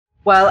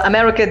While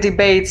America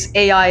debates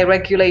AI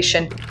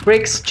regulation,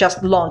 BRICS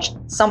just launched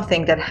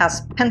something that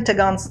has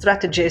Pentagon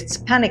strategists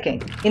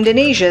panicking.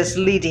 Indonesia is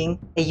leading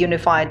a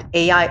unified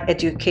AI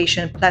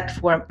education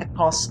platform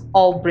across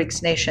all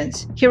BRICS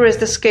nations. Here is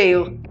the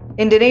scale.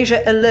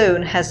 Indonesia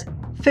alone has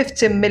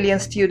 50 million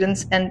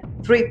students and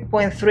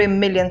 3.3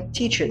 million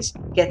teachers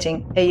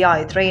getting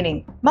AI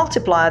training.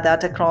 Multiply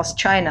that across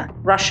China,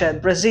 Russia,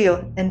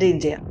 Brazil, and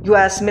India.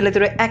 US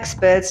military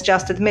experts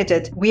just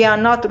admitted we are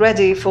not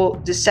ready for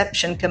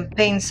deception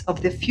campaigns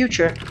of the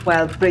future,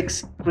 while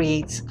BRICS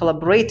creates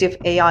collaborative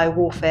AI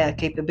warfare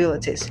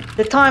capabilities.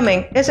 The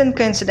timing isn't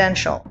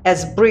coincidental.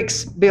 As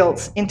BRICS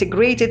builds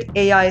integrated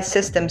AI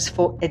systems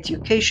for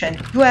education,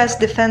 US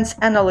defense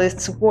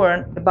analysts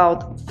warn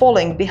about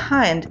falling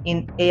behind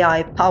in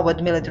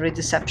AI-powered military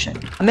deception.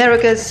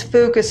 America is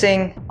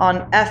focusing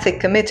on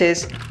ethics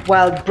committees,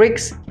 while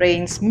BRICS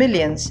trains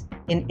millions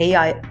in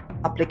AI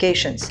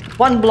applications.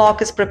 One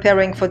bloc is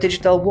preparing for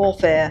digital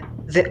warfare,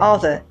 the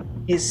other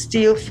is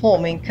still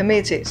forming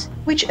committees.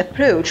 Which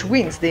approach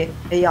wins the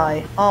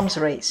AI arms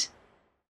race?